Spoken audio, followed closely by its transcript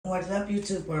What is up,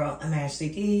 YouTube world? I'm Ashley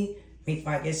D.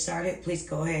 Before I get started, please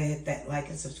go ahead and hit that like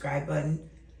and subscribe button.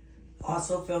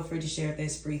 Also, feel free to share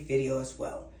this brief video as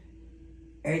well.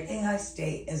 Everything I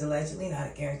state is allegedly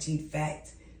not a guaranteed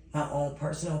fact, my own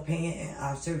personal opinion and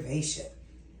observation.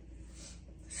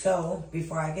 So,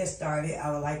 before I get started, I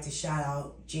would like to shout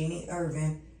out Jeannie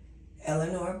Irvin,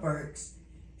 Eleanor Burks,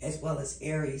 as well as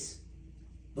Aries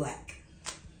Black.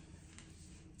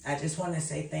 I just want to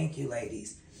say thank you,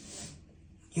 ladies.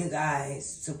 You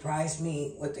guys surprised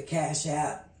me with the Cash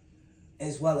App,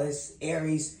 as well as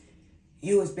Aries.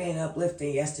 You was being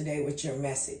uplifting yesterday with your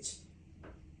message.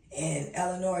 And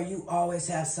Eleanor, you always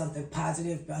have something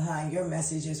positive behind your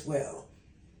message as well.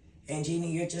 And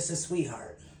Jeannie, you're just a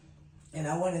sweetheart. And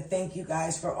I want to thank you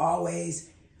guys for always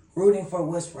rooting for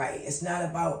what's right. It's not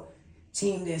about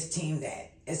team this, team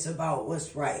that. It's about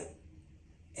what's right.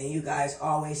 And you guys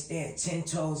always stand 10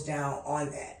 toes down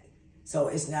on that. So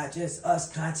it's not just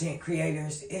us content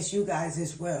creators, it's you guys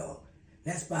as well.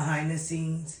 That's behind the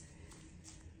scenes.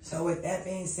 So with that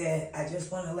being said, I just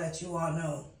want to let you all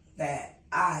know that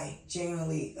I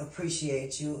genuinely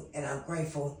appreciate you and I'm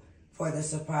grateful for the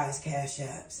surprise Cash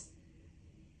Apps.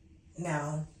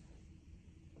 Now,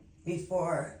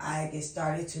 before I get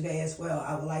started today as well,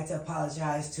 I would like to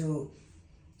apologize to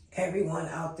everyone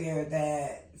out there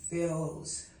that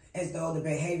feels as though the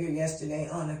behavior yesterday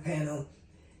on the panel,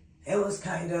 it was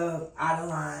kind of out of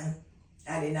line.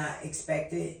 I did not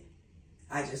expect it.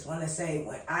 I just want to say,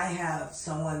 when I have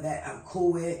someone that I'm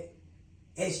cool with,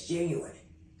 it's genuine.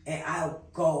 And I'll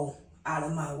go out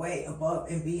of my way, above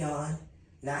and beyond,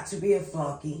 not to be a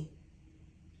flunky,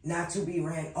 not to be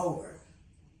ran over,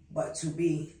 but to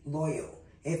be loyal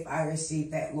if I receive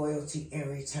that loyalty in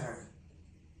return.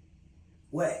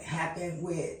 What happened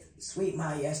with Sweet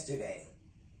Ma yesterday,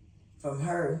 from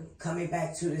her coming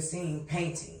back to the scene,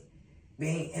 painting,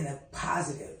 being in a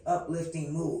positive,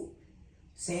 uplifting mood,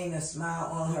 seeing a smile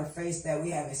on her face that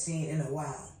we haven't seen in a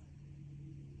while.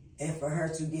 And for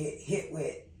her to get hit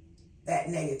with that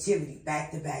negativity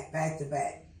back to back, back to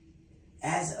back.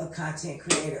 As a content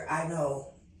creator, I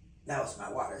know, that was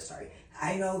my water, sorry.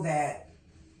 I know that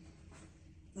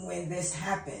when this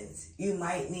happens, you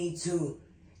might need to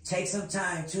take some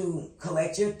time to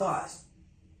collect your thoughts.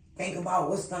 Think about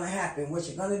what's going to happen, what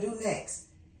you're going to do next.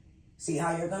 See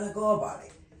how you're going to go about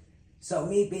it. So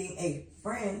me being a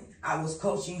friend, I was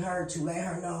coaching her to let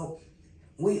her know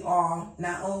we are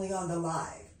not only on the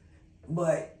live,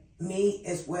 but me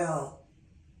as well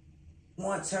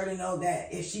wants her to know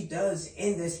that if she does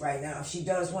end this right now, if she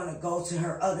does want to go to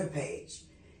her other page,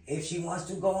 if she wants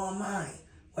to go on mine,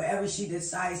 whatever she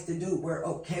decides to do, we're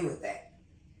okay with that.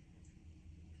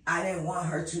 I didn't want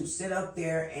her to sit up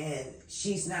there and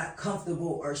she's not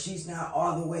comfortable or she's not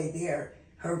all the way there,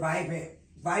 her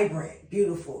vibrant,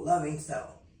 beautiful, loving self.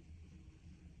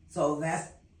 So that's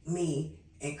me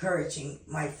encouraging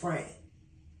my friend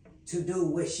to do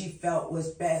what she felt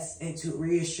was best and to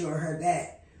reassure her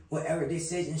that whatever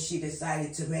decision she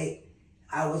decided to make,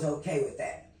 I was okay with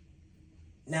that.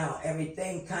 Now,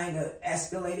 everything kind of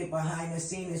escalated behind the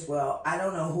scene as well. I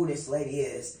don't know who this lady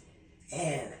is,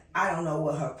 and I don't know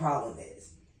what her problem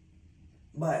is.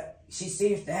 But she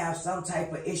seems to have some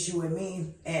type of issue with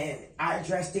me, and I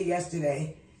addressed it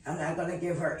yesterday. I'm not going to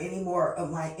give her any more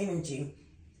of my energy.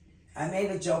 I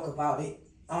made a joke about it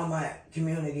on my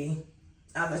community.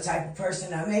 I'm the type of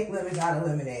person that make lemons out of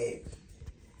lemonade,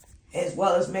 as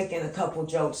well as making a couple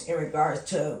jokes in regards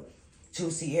to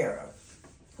Sierra,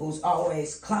 who's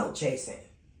always clout chasing,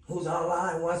 who's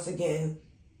online once again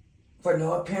for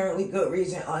no apparently good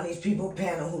reason on these people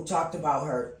panel who talked about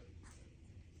her,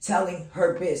 telling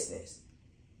her business,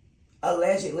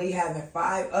 allegedly having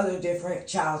 5 other different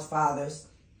child's fathers,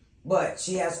 but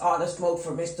she has all the smoke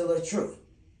for Mr. LaTrue.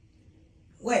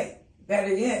 Wait,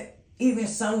 better yet, even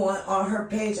someone on her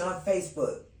page on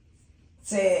Facebook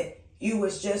said you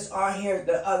was just on here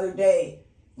the other day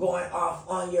going off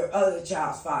on your other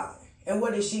child's father. And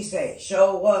what did she say?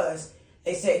 Show was.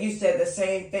 They said you said the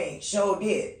same thing. Show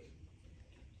did.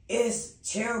 It's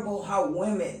terrible how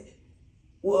women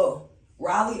will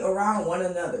rally around one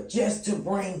another just to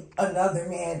bring another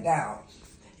man down.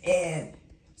 And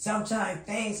sometimes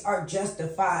things are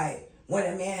justified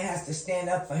when a man has to stand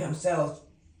up for himself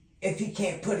if he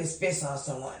can't put his fist on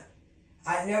someone.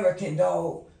 I never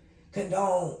condone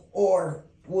or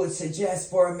would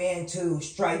suggest for a man to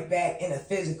strike back in a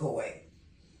physical way.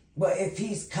 But if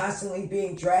he's constantly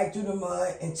being dragged through the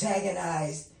mud,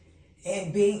 antagonized,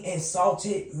 and being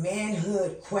insulted,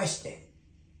 manhood questioned,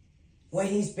 when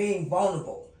he's being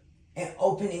vulnerable and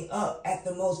opening up at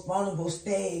the most vulnerable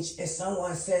stage, if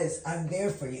someone says, I'm there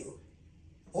for you,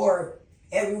 or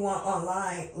everyone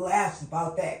online laughs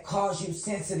about that, calls you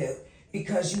sensitive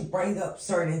because you bring up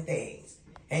certain things.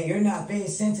 And you're not being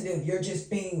sensitive, you're just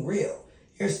being real.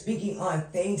 You're speaking on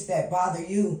things that bother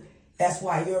you. That's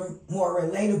why you're more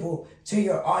relatable to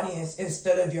your audience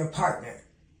instead of your partner.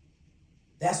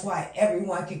 That's why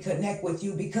everyone can connect with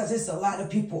you, because it's a lot of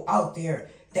people out there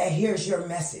that hears your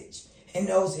message and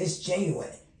knows it's genuine.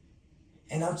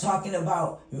 And I'm talking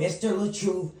about Mr.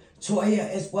 LaTruth, Toya,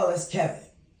 as well as Kevin.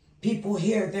 People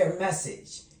hear their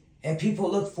message and people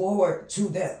look forward to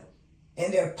them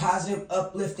and their positive,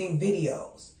 uplifting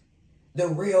videos. The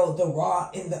real, the raw,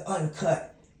 and the uncut.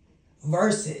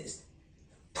 Versus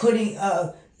putting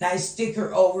a nice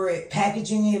sticker over it,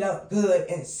 packaging it up good,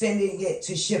 and sending it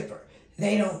to shipper.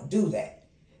 They don't do that.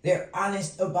 They're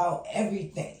honest about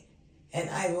everything. And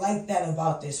I like that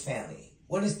about this family.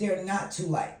 What is there not to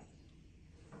like?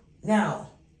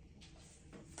 Now,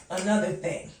 another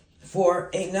thing for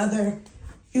another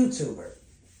YouTuber.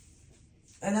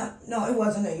 And no, it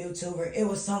wasn't a YouTuber. It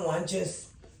was someone just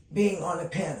being on a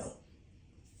panel.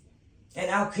 And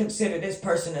I'll consider this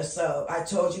person a sub. I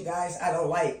told you guys I don't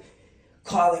like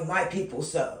calling my people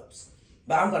subs.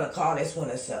 But I'm going to call this one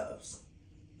a subs.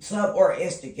 Sub or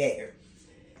instigator.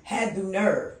 Had the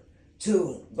nerve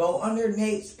to go under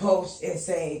Nate's post and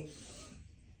say,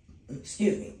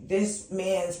 excuse me, this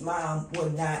man's mom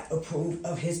would not approve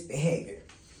of his behavior.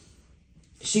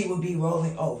 She would be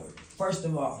rolling over. First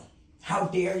of all, how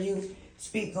dare you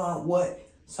speak on what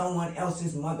someone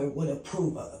else's mother would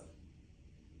approve of?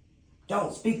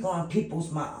 Don't speak on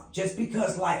people's mom. Just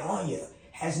because Lieonya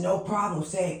has no problem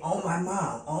saying, oh my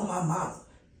mom,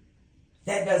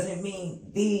 that doesn't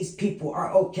mean these people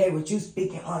are okay with you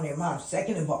speaking on their mom.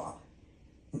 Second of all,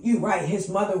 you right, his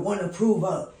mother wouldn't approve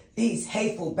of these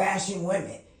hateful, bashing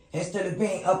women instead of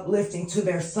being uplifting to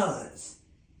their sons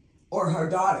or her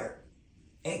daughter,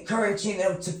 encouraging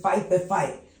them to fight the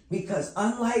fight. Because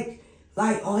unlike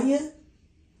Lieonya,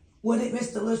 what did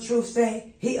Mr. LaTruth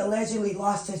say? He allegedly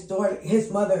lost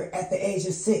his mother at the age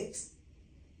of 6.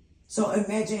 So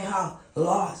imagine how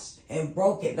lost and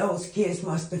broken those kids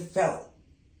must have felt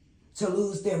to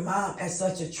lose their mom at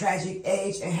such a tragic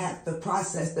age and have to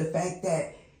process the fact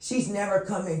that she's never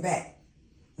coming back.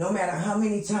 No matter how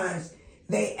many times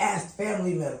they asked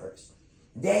family members.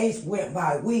 Days went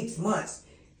by, weeks, months.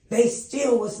 They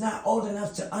still was not old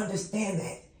enough to understand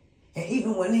that. And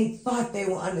even when they thought they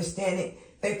would understand it,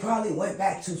 they probably went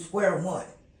back to square one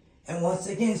and once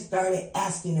again started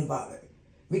asking about her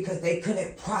because they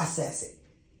couldn't process it.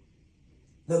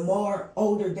 The more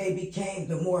older they became,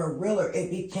 the more realer it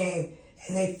became,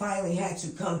 and they finally had to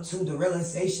come to the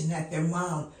realization that their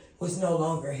mom was no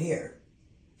longer here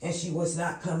and she was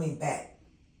not coming back.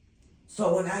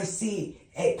 So when I see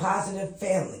a positive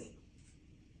family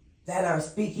that are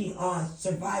speaking on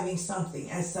surviving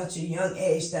something at such a young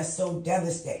age that's so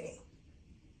devastating,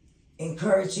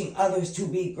 encouraging others to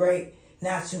be great,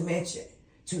 not to mention,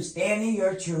 to stand in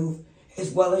your truth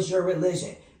as well as your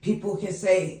religion. People can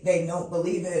say they don't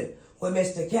believe in what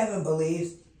Mr. Kevin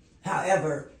believes.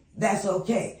 However, that's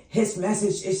okay. His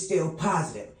message is still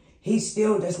positive. He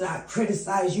still does not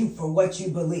criticize you for what you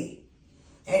believe.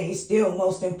 And he still,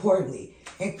 most importantly,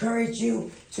 encourage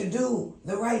you to do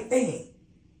the right thing.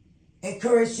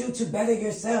 Encourage you to better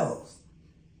yourselves.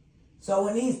 So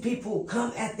when these people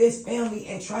come at this family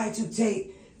and try to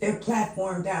take their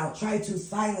platform down, try to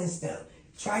silence them,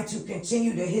 try to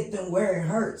continue to hit them where it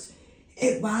hurts,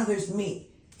 it bothers me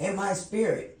in my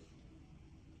spirit.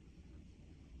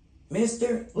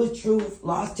 Mr. LaTruth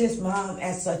lost his mom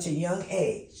at such a young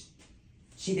age.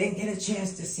 She didn't get a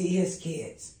chance to see his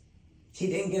kids. She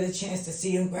didn't get a chance to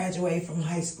see him graduate from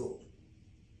high school.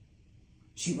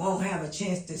 She won't have a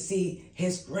chance to see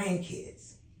his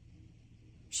grandkids.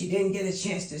 She didn't get a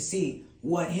chance to see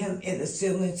what him and the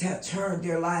siblings have turned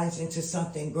their lives into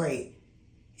something great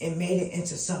and made it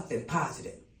into something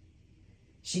positive.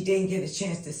 She didn't get a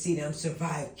chance to see them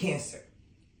survive cancer.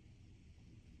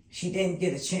 She didn't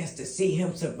get a chance to see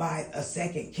him survive a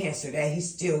second cancer that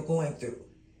he's still going through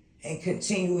and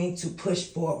continuing to push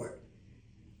forward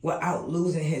without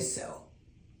losing himself.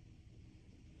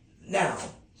 Now,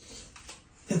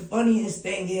 the funniest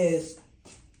thing is,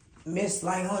 Miss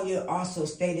Lieonya also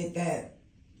stated that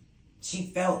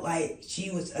she felt like she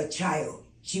was a child.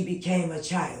 She became a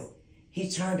child.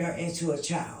 He turned her into a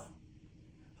child.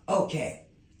 Okay,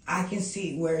 I can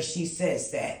see where she says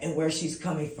that and where she's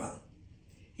coming from.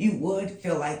 You would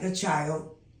feel like a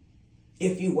child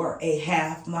if you were a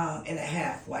half mom and a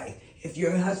half wife. If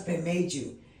your husband made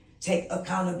you take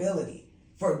accountability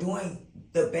for doing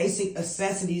the basic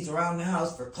necessities around the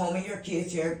house, for combing your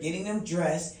kids' hair, getting them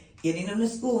dressed, getting them to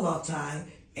school on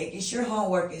time, making sure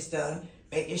homework is done,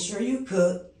 making sure you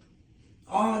cook,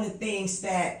 all the things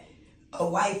that a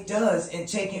wife does, and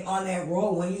taking on that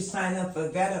role when you sign up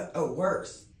for better or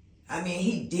worse. I mean,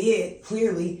 he did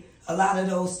clearly a lot of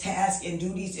those tasks and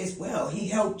duties as well. He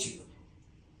helped you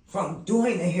from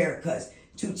doing the haircuts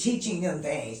to teaching them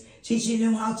things, teaching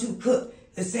them how to cook,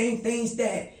 the same things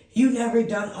that you never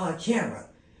done on camera.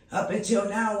 Up until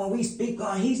now, when we speak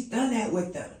on, he's done that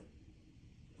with them.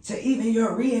 To even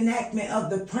your reenactment of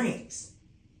the pranks.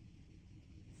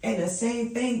 And the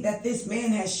same thing that this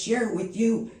man has shared with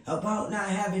you about not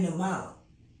having a mom.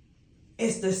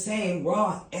 It's the same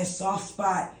raw and soft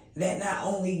spot that not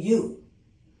only you,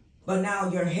 but now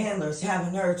your handlers have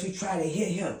a nerve to try to hit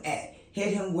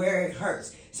him where it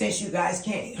hurts. Since you guys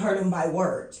can't hurt him by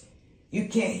words. You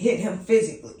can't hit him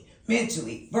physically,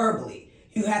 mentally, verbally.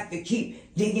 You have to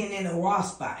keep digging in a raw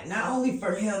spot. Not only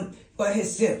for him, but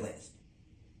his siblings.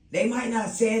 They might not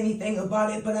say anything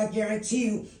about it, but I guarantee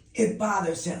you it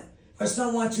bothers him. For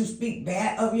someone to speak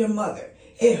bad of your mother,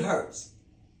 it hurts.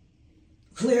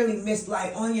 Clearly, Miss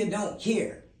Lieonya don't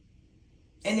care.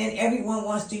 And then everyone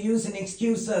wants to use an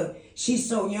excuse of, she's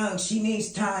so young, she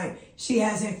needs time, she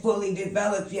hasn't fully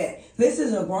developed yet. This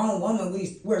is a grown woman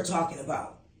we're talking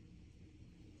about.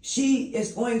 She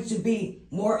is going to be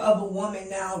more of a woman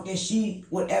now than she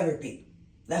would ever be.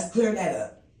 Let's clear that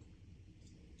up.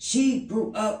 She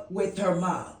grew up with her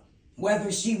mom,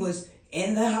 whether she was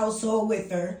in the household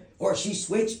with her or she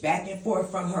switched back and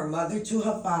forth from her mother to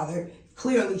her father.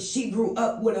 Clearly, she grew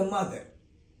up with a mother.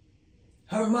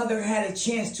 Her mother had a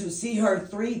chance to see her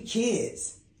 3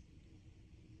 kids.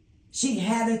 She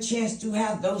had a chance to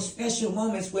have those special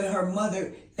moments with her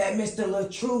mother that Mr.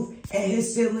 LaTruth and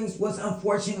his siblings was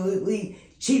unfortunately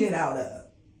cheated out of.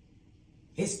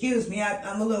 Excuse me,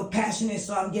 I'm a little passionate,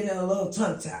 so I'm getting a little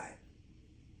tongue-tied.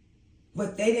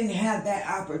 But they didn't have that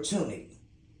opportunity.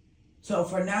 So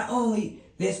for not only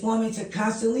this woman to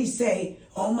constantly say,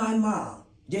 oh, my mom,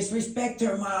 disrespect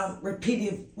her mom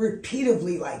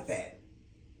repeatedly like that,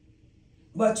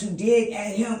 but to dig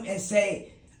at him and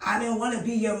say, I don't want to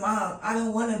be your mom. I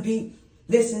don't want to be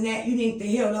this and that. You need to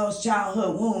heal those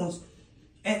childhood wounds.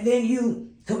 And then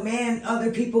you command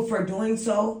other people for doing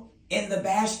so in the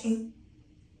bashing.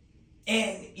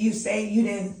 And you say you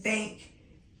didn't think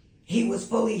he was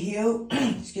fully healed.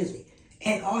 Excuse me.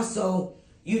 And also,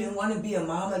 you didn't want to be a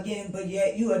mom again, but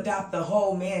yet you adopt a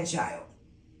whole man-child.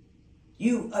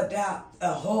 You adopt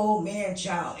a whole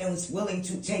man-child and was willing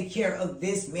to take care of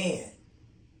this man.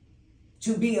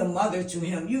 To be a mother to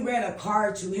him. You read a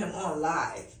card to him on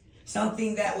live.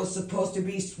 Something that was supposed to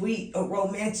be sweet, a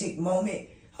romantic moment,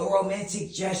 a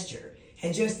romantic gesture.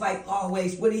 And just like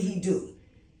always, what did he do?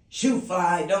 Shoe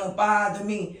fly, don't bother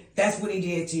me. That's what he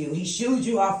did to you. He shooed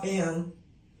you off of him.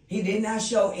 He did not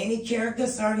show any care or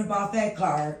concern about that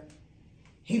card.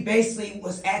 He basically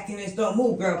was acting as though,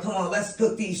 move girl, come on, let's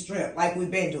cook these shrimp like we've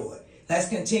been doing. Let's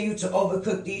continue to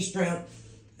overcook these shrimp.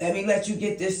 Let me let you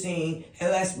get this scene and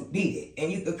let's beat it.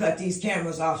 And you can cut these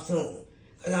cameras off soon.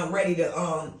 Because I'm ready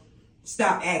to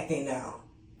stop acting now.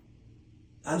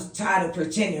 I'm tired of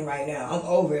pretending right now. I'm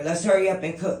over it. Let's hurry up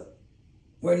and cook.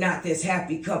 We're not this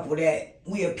happy couple that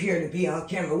we appear to be on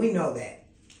camera. We know that.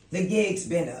 The gig's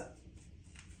been up.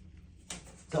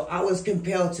 So I was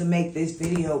compelled to make this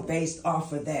video based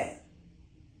off of that.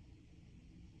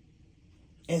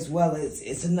 As well as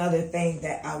it's another thing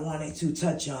that I wanted to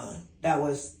touch on. That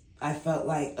was, I felt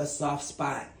like, a soft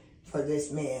spot for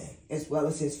this man as well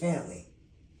as his family.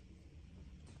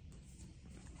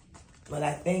 But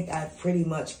I think I've pretty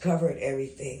much covered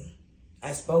everything.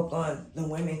 I spoke on the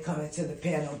women coming to the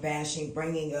panel bashing,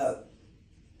 bringing up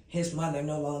his mother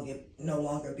no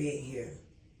longer being here.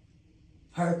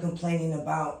 Her complaining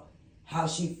about how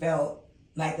she felt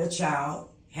like a child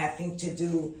having to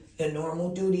do the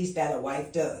normal duties that a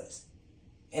wife does.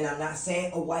 And I'm not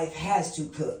saying a wife has to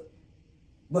cook.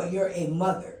 But you're a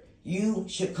mother. You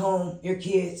should comb your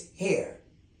kids' hair.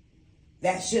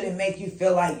 That shouldn't make you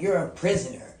feel like you're a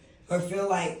prisoner or feel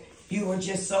like you were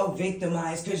just so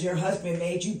victimized because your husband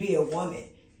made you be a woman.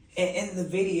 And in the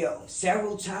video,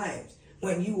 several times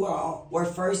when you all were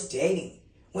first dating,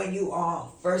 when you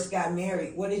all first got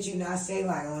married, what did you not say,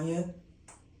 Lieonya?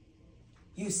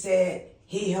 You said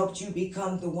he helped you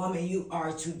become the woman you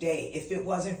are today. If it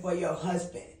wasn't for your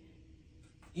husband,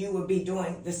 you would be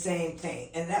doing the same thing.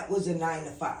 And that was a 9 to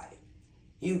 5.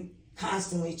 You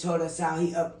constantly told us how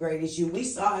he upgraded you. We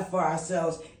saw it for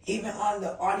ourselves, even on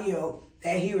the audio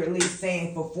that he released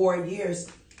saying for 4 years,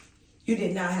 you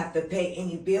did not have to pay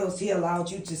any bills. He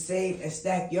allowed you to save and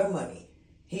stack your money.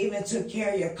 He even took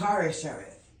care of your car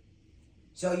insurance.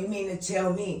 So you mean to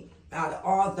tell me, out of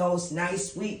all those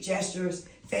nice, sweet gestures,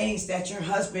 things that your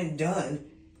husband done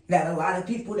that a lot of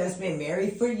people that's been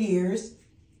married for years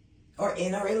or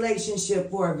in a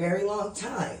relationship for a very long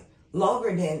time,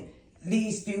 longer than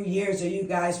these few years of you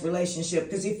guys' relationship.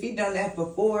 Because if he done that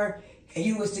for 4 and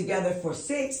you was together for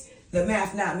 6, the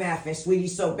math not mathing, sweetie.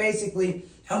 So basically,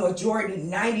 a majority,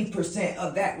 90%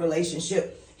 of that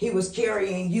relationship, he was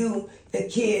carrying you, the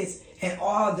kids, and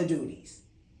all the duties.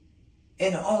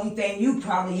 And the only thing you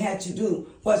probably had to do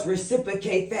was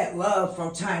reciprocate that love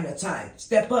from time to time.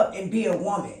 Step up and be a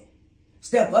woman.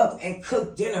 Step up and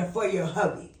cook dinner for your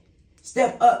hubby.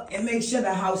 Step up and make sure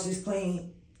the house is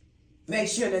clean. Make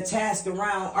sure the tasks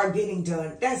around are getting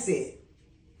done. That's it.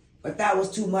 But that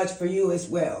was too much for you as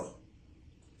well.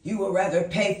 You would rather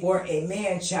pay for a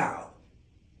man-child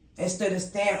instead of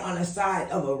stand on the side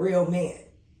of a real man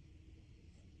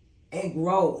and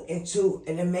grow into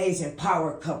an amazing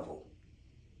power couple.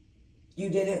 You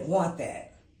didn't want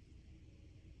that.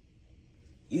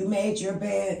 You made your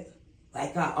bed,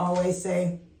 like I always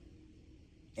say,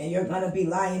 and you're going to be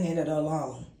lying in it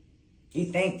alone. You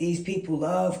think these people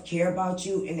love, care about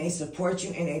you, and they support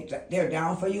you, and they're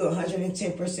down for you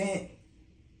 110%?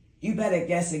 You better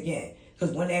guess again.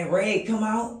 Because when that raid come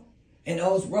out, and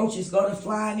those roaches go to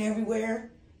flying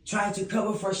everywhere, trying to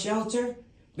cover for shelter,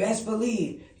 best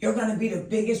believe you're going to be the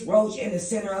biggest roach in the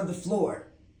center of the floor.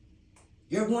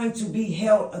 You're going to be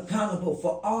held accountable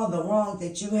for all the wrong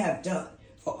that you have done,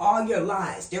 for all your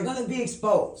lies. They're going to be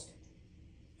exposed.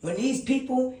 When these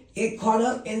people get caught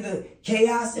up in the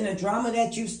chaos and the drama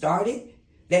that you started,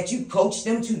 that you coached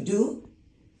them to do,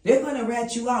 they're going to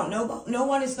rat you out. No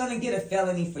one is going to get a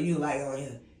felony for you,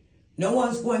 Lieonya. No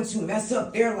one's going to mess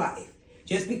up their life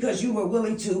just because you were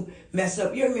willing to mess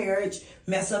up your marriage,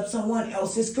 mess up someone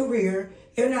else's career.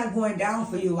 They're not going down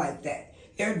for you like that.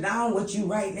 They're down with you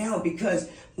right now because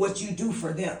what you do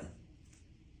for them.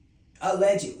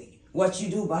 Allegedly, what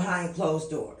you do behind closed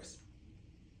doors.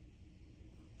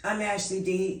 I'm Ashley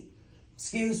D.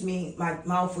 Excuse me, my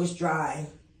mouth was dry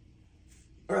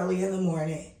early in the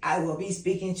morning. I will be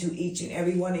speaking to each and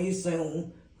every one of you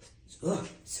soon.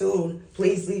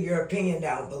 Please leave your opinion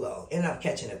down below. And I'm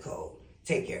catching a cold.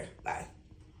 Take care. Bye.